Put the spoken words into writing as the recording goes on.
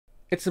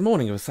It's the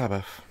morning of a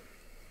Sabbath.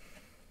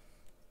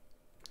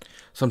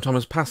 Some time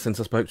has passed since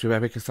I spoke to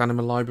Erika-san in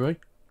the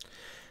library.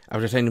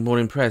 After attending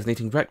morning prayers and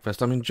eating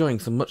breakfast, I'm enjoying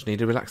some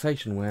much-needed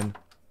relaxation when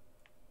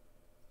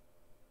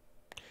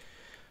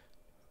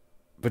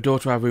the door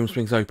to our room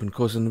swings open,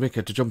 causing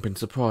Rika to jump in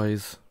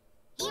surprise.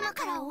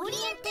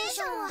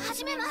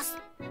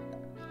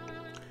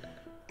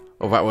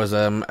 Oh, that was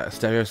a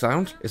stereo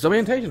sound. It's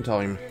orientation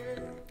time.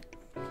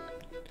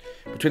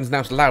 The twins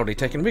announced loudly,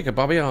 taking Rika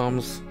by the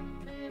arms.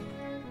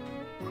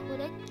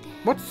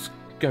 What's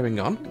going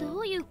on?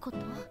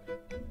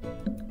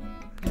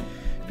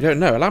 If you don't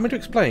know, allow me to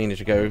explain as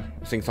you go,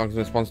 sing songs in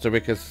response to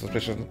Rika's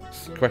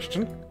suspicious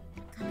question.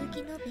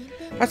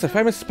 That's a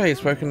famous space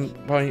spoken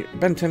by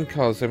Ben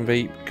Tenkoz in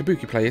the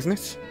kabuki play, isn't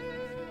it?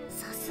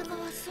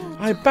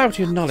 I bow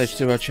to your knowledge,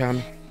 Suoh-chan.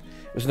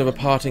 It was another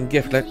parting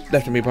gift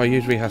left to me by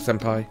Yuzuriha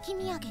senpai.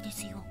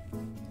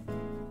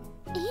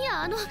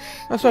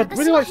 So I'd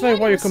really like to know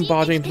why you come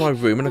barging into my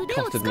room and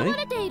accosted me.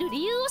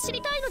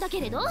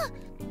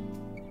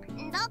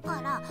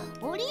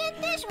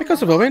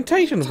 Because of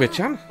orientation,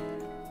 Richan.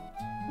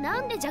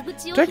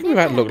 Taking me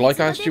that look like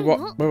I asked you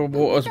what whether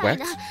water's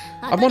wet.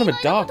 I'm one of the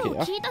dark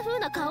here.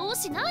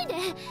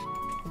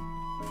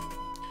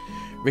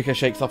 Rika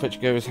shakes off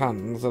Ichigo's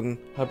hands and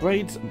her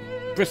braids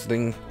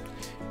bristling.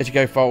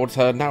 Ichigo folds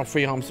her now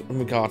free arms and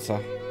regards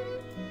her.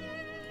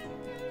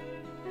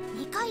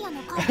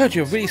 I heard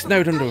you were really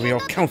snowed under with your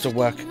council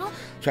work.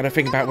 Trying to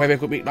think about whether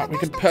we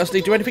could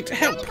personally do anything to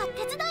help.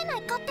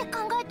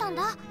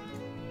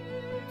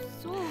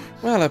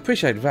 Well, I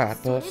appreciate that,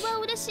 but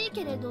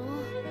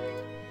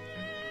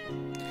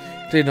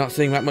clearly not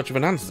seeing that much of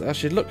an answer,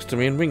 she looks to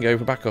me and Ringo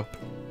for backup.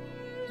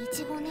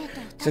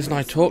 Sis and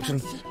I talked,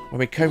 and when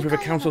we combed through the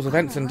council's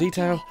events in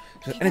detail,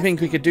 there's anything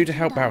we could do to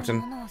help out,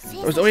 and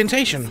it was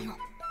orientation.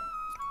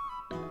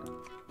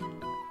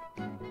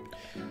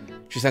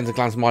 She sends a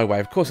glance my way.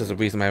 Of course, there's a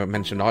reason I haven't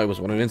mentioned I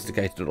was one who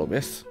instigated all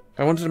this.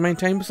 I wanted to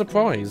maintain the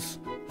surprise.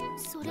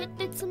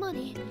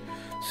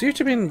 So you've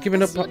been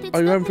giving up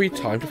your own free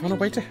time to find a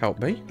way to help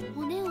me?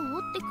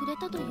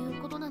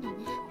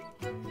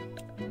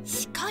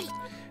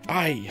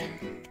 Aye.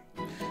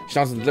 She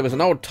nods and delivers an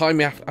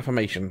old-timey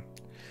affirmation.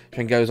 She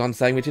then goes on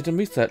saying we did some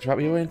research about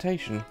the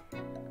orientation.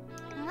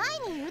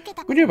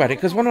 We knew about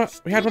it because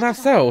we had one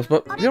ourselves,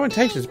 but the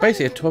orientation is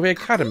basically a tour of the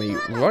academy,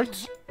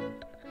 right?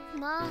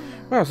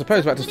 Well, I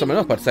suppose about to sum it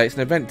up, I'd say it's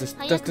an event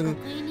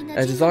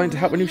designed to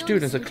help the new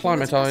students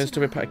acclimatise to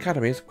the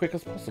academy as quick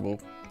as possible.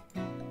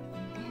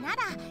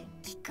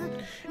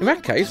 In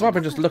that case, rather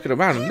than just looking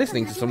around and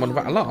listening to someone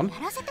rattle on,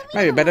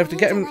 maybe better to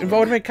get them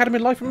involved in the academy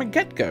life from the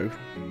get-go.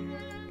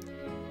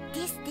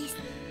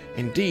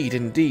 Indeed,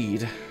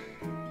 indeed.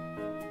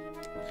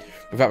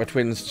 With that, the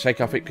twins shake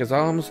off Itka's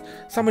arms,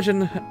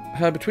 sandwiching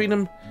her between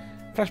them.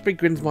 Flashbig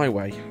grins my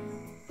way.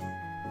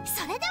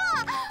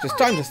 It's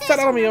time to set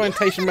out on the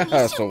orientation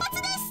rehearsal.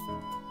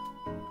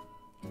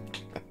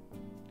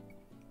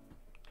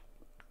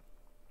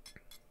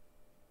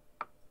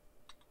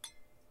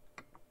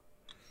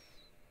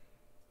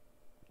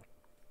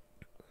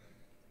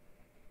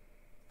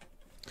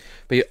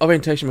 The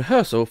orientation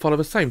rehearsal followed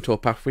the same tour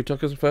path we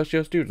took as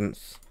first-year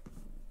students.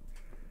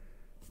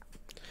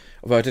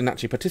 Although I didn't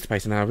actually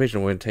participate in our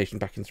original orientation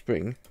back in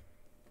spring.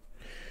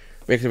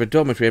 We exited the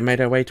dormitory and made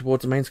our way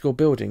towards the main school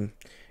building.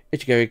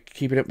 Ichigo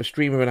keeping up the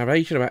stream of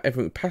narration about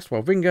everything past,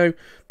 while Ringo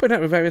pointing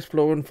out the various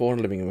flora and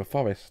fauna living in the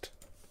forest.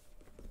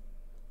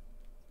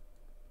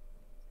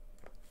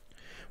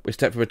 We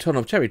stepped through a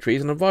tunnel of cherry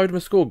trees and arrived in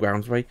the school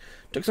grounds where we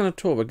took us on a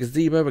tour of the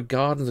gazebo, the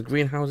gardens, the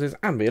greenhouses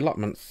and the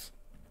allotments.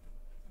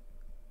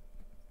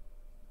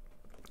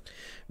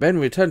 Then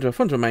we returned to the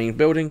front of the main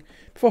building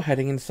before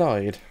heading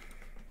inside.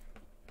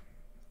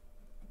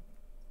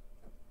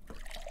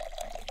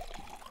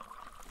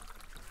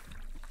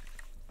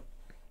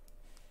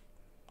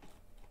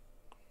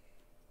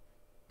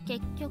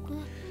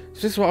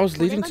 Is this what I was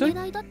leading to?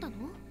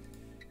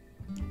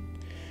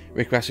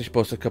 Rick Rassish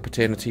pours a cup of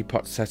tea in a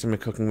teapot set in the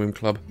cooking room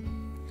club.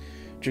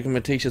 Drinking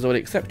the teacher's already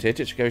accepted,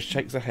 Ichigo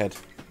shakes her head.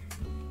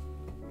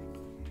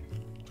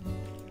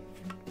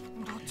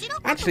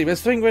 Actually, there's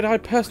something that I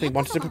personally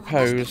wanted to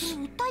propose.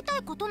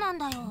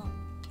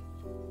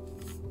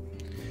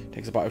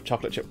 Takes a bite of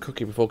chocolate chip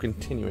cookie before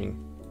continuing.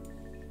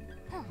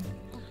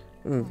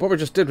 What we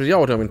just did was the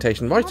old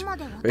orientation, right?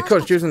 We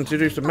encouraged students to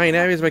introduce the main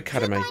areas of the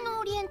academy.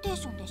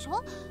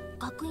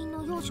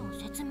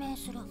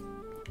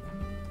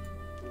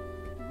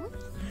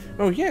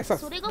 Oh yes,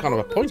 that's kind of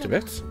a point of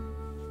it.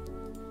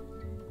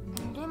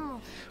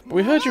 But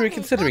we heard you were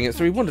considering it,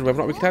 so we wondered whether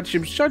or not we could add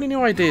some shiny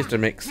new ideas to the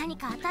mix.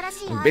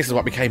 And this is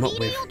what we came up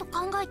with.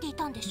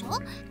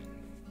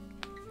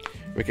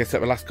 Rika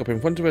sets the last cup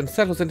in front of her and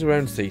settles into her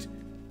own seat.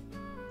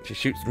 She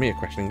shoots me a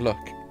questioning look.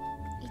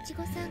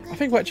 I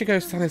think what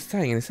Ichigo-san is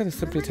saying, instead of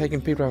simply taking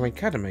people around the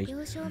academy,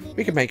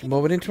 we could make more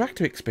of an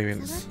interactive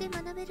experience.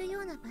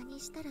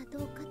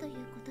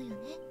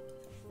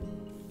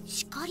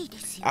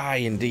 Aye,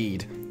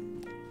 indeed.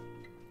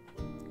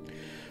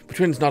 The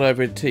twins nod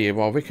over at tea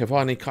while Rika,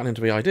 finally cutting into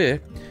the idea,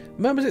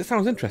 murmurs it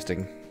sounds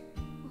interesting.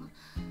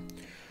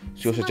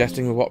 So you're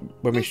suggesting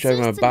when we show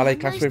them a ballet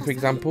classroom, for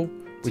example,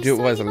 we do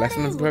it as a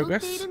lesson in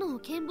progress? So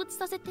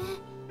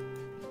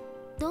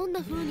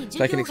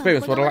they can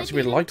experience what it'll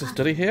actually be like to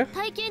study here?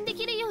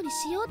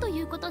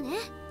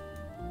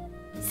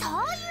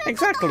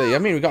 Exactly, I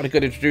mean, we got a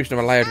good introduction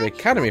of a Mayuri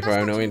Academy for our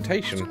own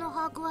orientation.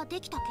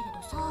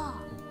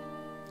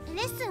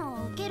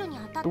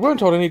 We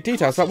weren't told any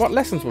details about what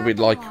lessons would be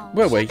like,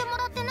 were we?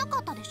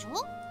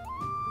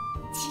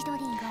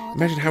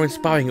 Imagine how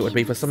inspiring it would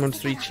be for someone to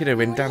see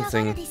Chiro in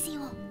dancing.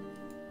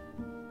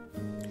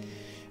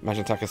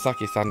 Imagine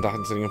Takasaki-san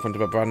dancing in front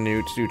of a brand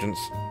new students.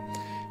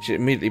 She'd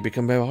immediately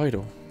become their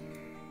idol.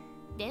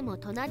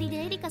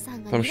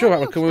 I'm sure that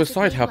would come with a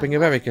side helping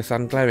of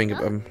Erika-san glaring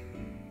at them.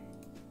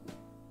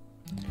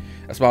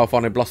 A smile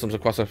finally blossoms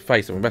across her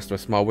face and the rest of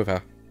us smile with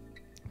her.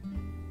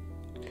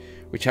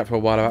 We chat for a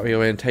while about the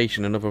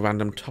orientation and other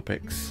random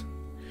topics.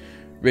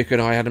 Rika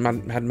and I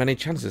had many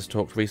chances to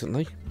talk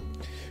recently.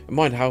 And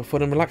mind how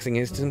fun and relaxing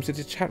it is to sit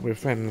to chat with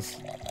friends.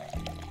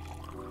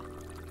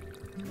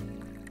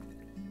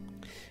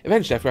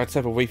 Eventually, after we had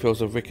several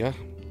refills of Rika,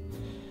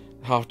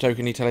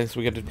 half-jokingly telling us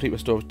we're going to complete the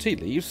store of tea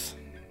leaves,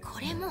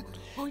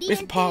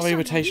 it's part of the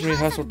invitation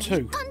rehearsal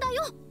too.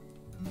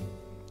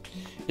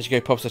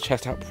 Ichigo pops her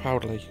chest out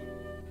proudly.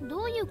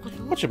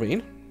 What do you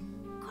mean?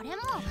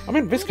 I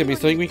mean, this could be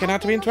something we can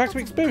add to the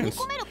interactive experience,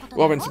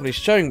 rather than simply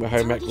showing the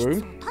home ec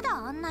room.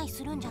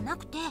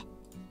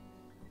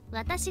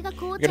 You're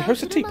going to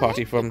host a tea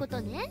party from...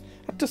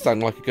 That does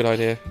sound like a good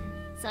idea.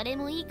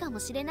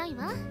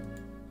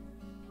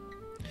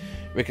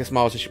 Rika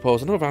smiles as she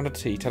pours another round of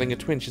tea, telling her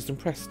twin she's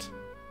impressed.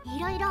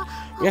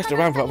 We asked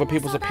around for other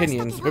people's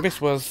opinions, but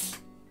this was...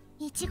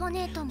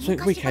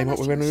 something we came up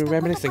with when we were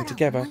reminiscing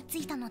together.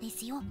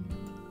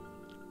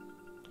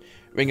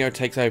 Ringo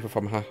takes over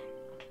from her.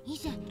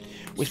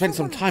 We spent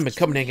some time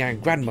accompanying our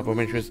grandmother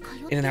when she was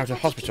in and out of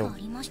hospital.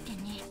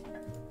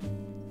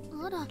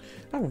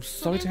 Oh, I'm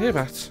sorry to hear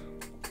that.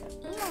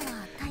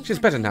 She's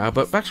better now,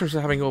 but back when she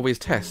was having all these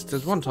tests,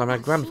 there's one time our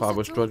grandfather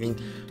was struggling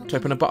to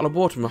open a bottle of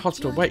water in the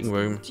hospital waiting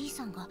room.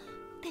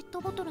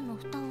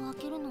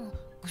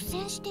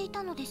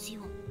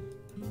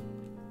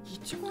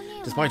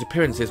 Despite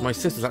appearances, my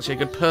sister's actually a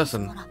good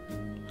person.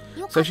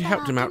 So she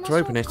helped him out to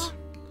open it.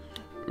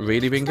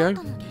 Really, Ringo?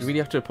 You really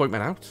have to point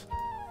that out?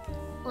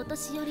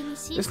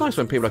 It's nice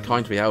when people are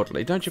kind to the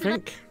elderly, don't you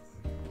think?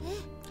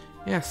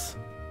 Yes.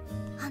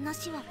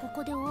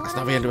 That's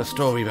not the end of the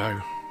story, though.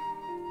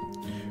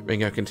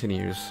 Ringo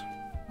continues.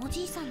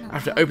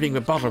 After opening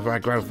the bottle of our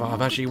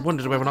grandfather, she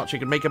wondered whether or not she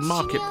could make a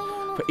market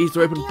for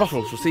easy-to-open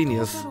bottles for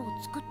seniors.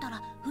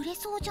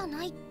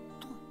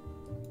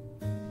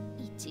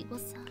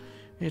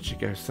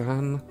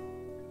 Ichigo-san.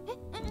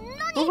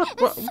 Why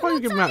are you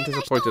giving that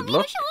disappointed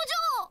look?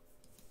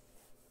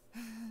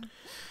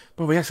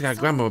 Well, we asked our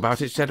grandma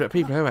about it. She said that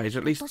people her age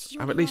have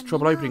at least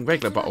trouble opening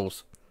regular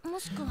bottles.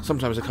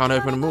 Sometimes they can't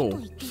open them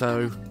all,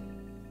 so...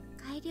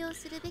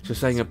 She's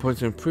saying a point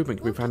of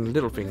improvement can be found in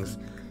little things,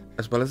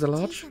 as well as the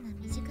large.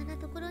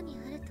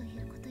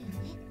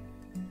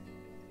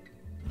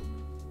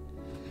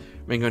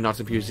 Ringo nods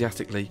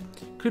enthusiastically,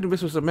 including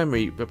this was a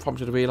memory that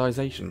prompted a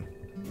realisation.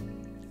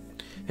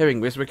 Hearing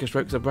this, Rika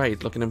strokes her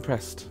braids, looking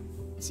impressed.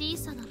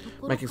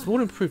 Making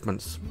small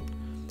improvements.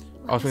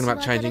 I was thinking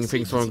about changing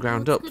things from the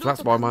ground up, so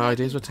that's why my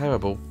ideas were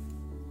terrible.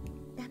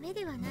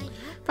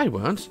 They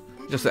weren't,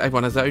 just that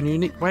everyone has their own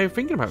unique way of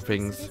thinking about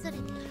things.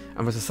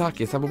 And the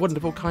Sasaki's have a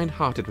wonderful,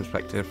 kind-hearted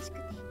perspective.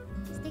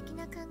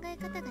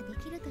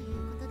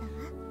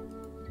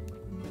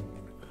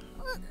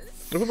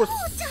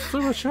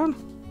 Suoh-chan?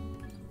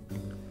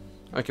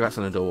 Okay, that's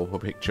an adorable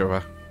picture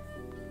of her.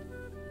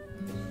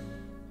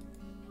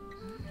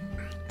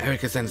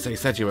 Erika-sensei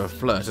said you were a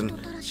flirt,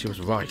 and she was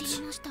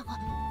right.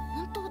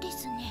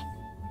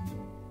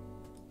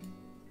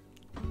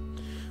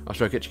 I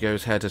stroke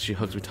Ichigo's head as she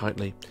hugs me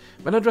tightly.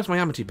 Then I address my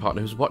Amitié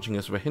partner who's watching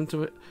us with a hint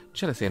of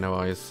jealousy in her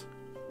eyes.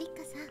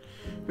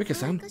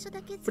 Rika-san,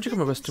 would you come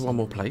with us to one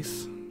more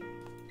place?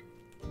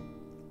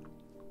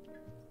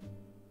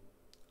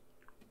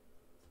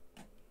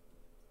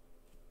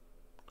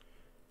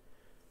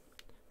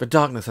 The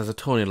darkness has a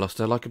tawny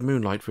lustre like a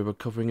moonlight through the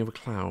covering of a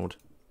cloud.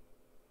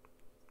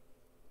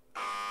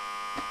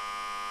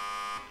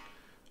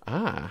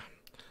 Ah,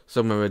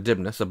 somewhere in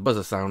dimness a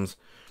buzzer sounds,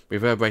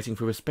 reverberating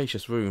through a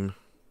spacious room.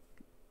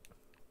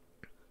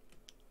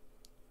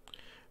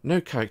 No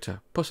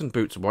character, Puss in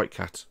Boots, White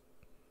Cat.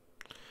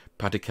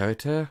 Pas de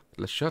caractère,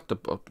 le chat de...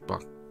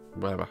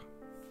 whatever.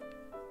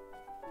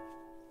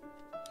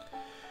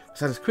 The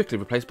sound is quickly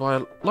replaced by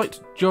a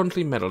light,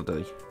 jauntily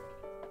melody.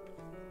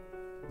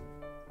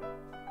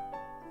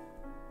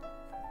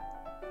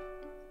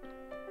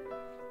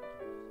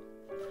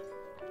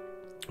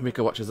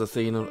 Rika watches the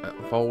scene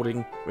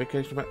unfolding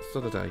recreation back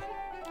to the day.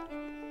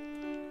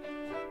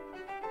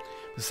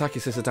 The Saki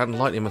sisters dance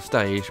lightly on the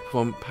stage,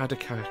 perform pas de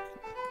caractère.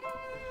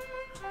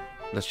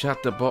 Le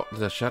chat de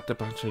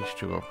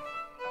Banshee-Sturo.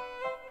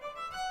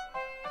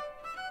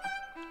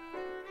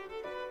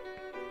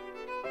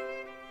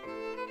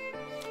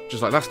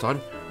 Just like last time,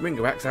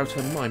 Ringo acts out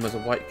her mime as a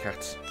white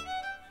cat.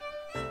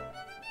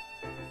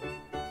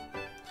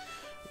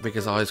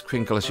 Rika's eyes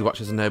crinkle as she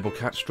watches a noble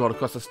cat stroll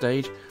across the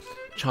stage,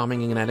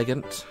 charming and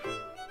elegant,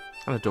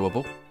 and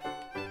adorable.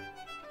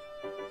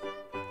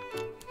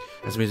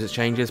 As the music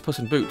changes, Puss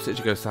in Boots,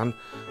 Ichigo-san,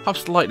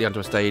 hops lightly onto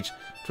a stage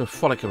to a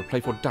frolic of a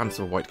playful dance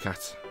of a white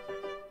cat.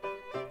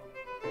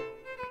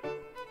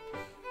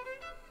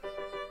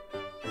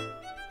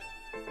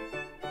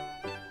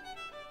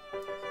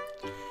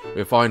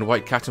 We find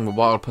White Cat and the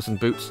wild Puss in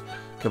Boots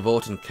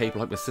cavort and caper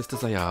like the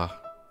sisters they are.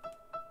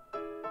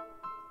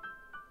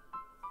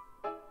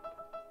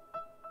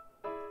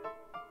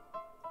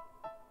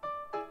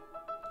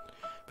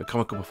 The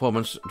comical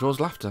performance draws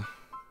laughter.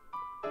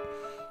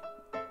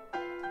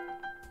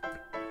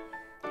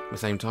 At the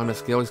same time, the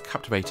skill is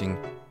captivating.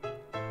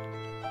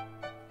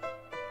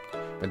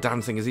 The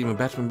dancing is even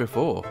better than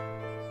before.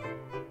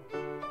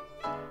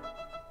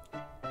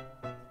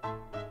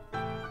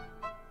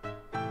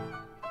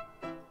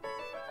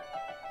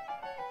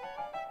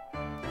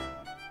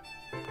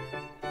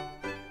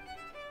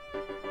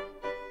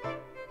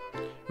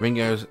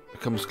 Ringo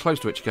comes close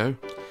to Ichigo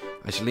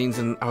as she leans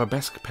in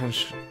arabesque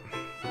penché.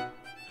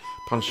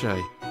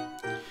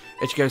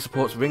 Ichigo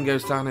supports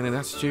Ringo-san in an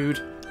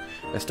attitude.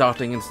 They're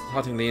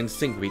startlingly in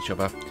sync with each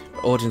other. The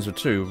audience of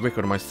two,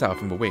 Rico and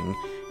myself in the wing,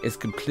 is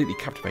completely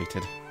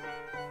captivated.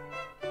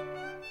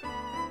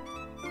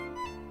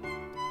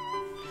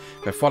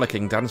 Their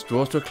frolicking dance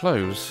draws to a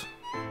close.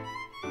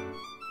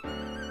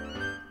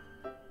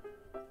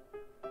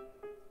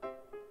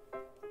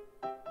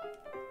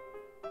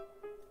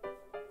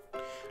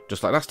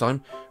 Just like last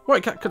time,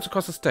 White Cat cuts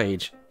across the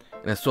stage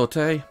in a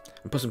saute,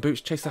 and Puss in Boots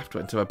chase after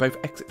it until they both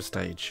exit the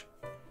stage.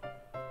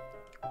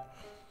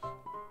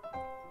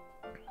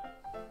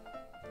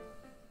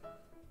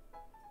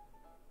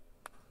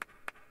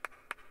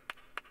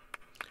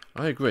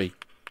 I agree.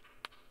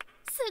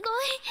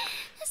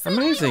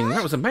 Amazing!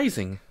 That was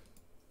amazing!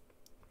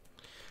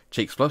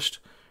 Cheeks flushed,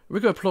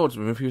 Rigo applauds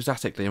them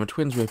enthusiastically and the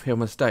twins reappear on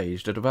the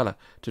stage to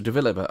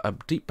deliver a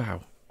deep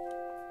bow.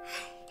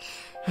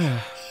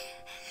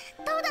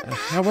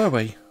 How were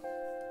we?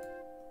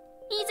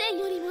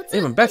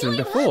 Even better than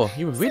before.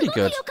 You were really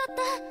good.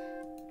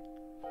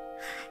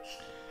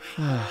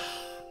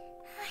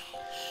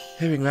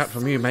 Hearing that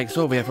from you makes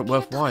all the effort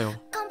worthwhile.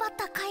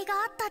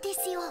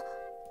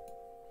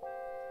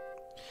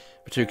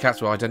 The two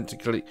cats were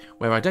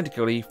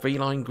identically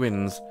feline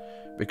grins.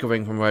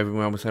 Recovering from her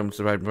overwhelming sense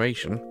of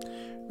admiration,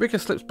 Rika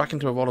slips back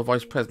into a role of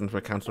vice president for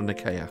the Council of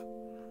Nicaea.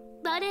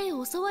 There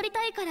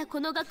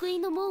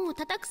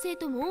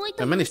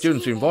are many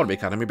students who involved in the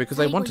academy because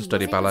they want to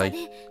study ballet.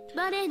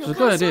 It's a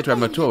good idea to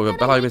have a tour of a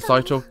ballet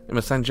recital in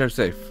the Saint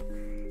Joseph.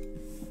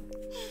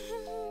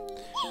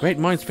 Great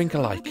minds think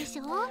alike.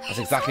 That's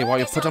exactly why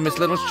we've put on this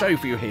little show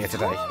for you here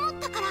today.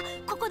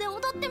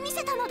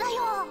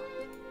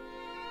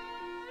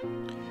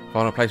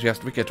 Final place we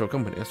asked Rika to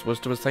accompany us was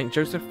to the St.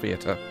 Joseph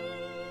Theatre.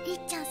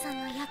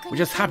 We're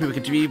just happy we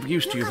could be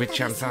used to you,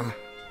 Richan-san.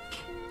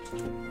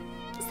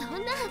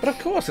 But of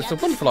course, it's a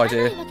wonderful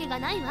idea.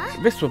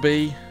 This will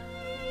be...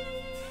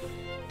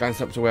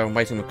 Glancing up to where I'm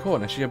waiting in the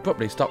corner, she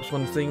abruptly stops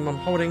when seeing I'm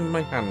holding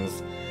my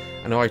hands,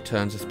 and her eye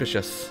turns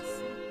suspicious.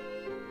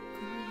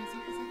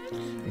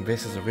 And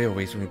this is the real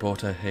reason we brought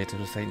her here to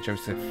the St.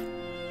 Joseph.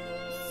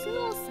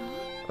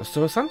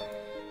 Suoh-san?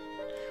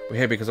 We're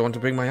here because I want to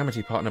bring my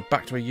Amitié partner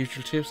back to her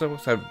usual tune, so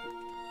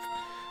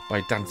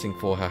by dancing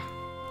for her.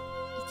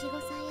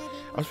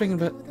 I was thinking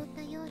that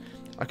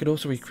I could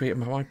also recreate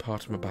my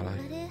part of my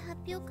ballet.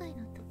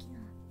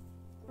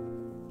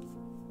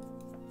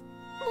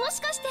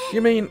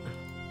 You mean...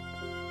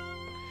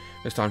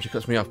 This time she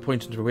cuts me off,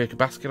 pointing to the wicker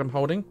basket I'm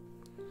holding.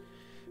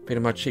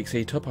 Feeling my cheeks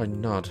heat up, I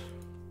nod.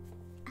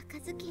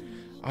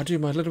 I'll do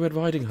my Little Red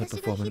Riding Hood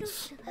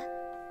performance.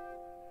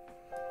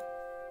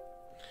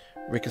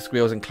 Rika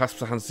squeals and clasps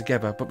her hands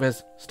together, but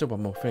there's still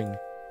one more thing.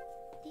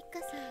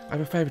 I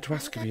have a favour to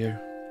ask of you.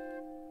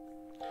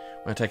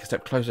 When I take a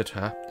step closer to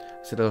her,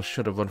 I see a little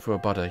shudder run through her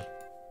body.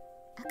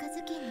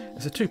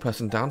 It's a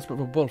two-person dance, but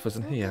the wolf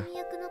isn't here.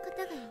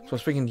 So I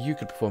was thinking you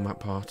could perform that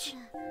part.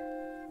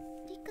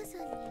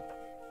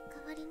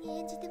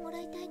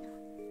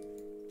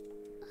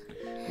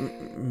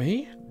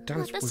 Me?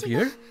 Dance with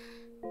you?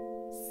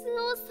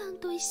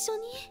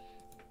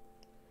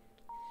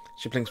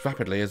 She blinks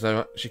rapidly as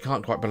though she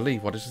can't quite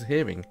believe what she's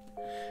hearing.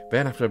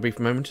 Then, after a brief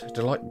moment,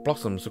 delight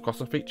blossoms across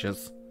her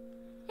features.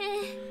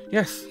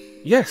 Yes,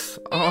 yes,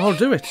 I'll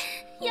do it.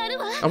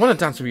 I want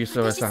to dance with you,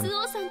 Suoh-san.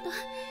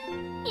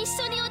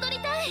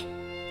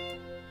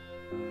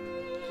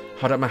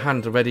 Hold up my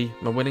hand to ready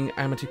my willing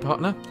Amitié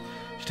partner.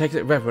 She takes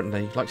it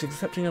reverently, like she's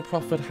accepting a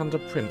proffered hand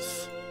of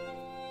prince.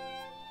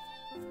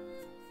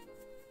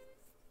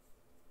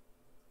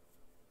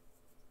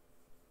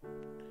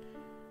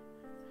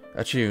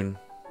 A tune.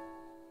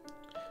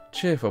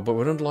 Cheerful, but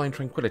with underlying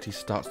tranquility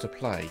starts to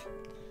play.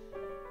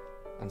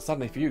 And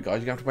suddenly for you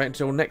guys, you're going to have to wait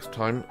until next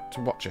time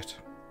to watch it.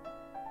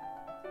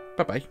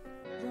 Bye-bye.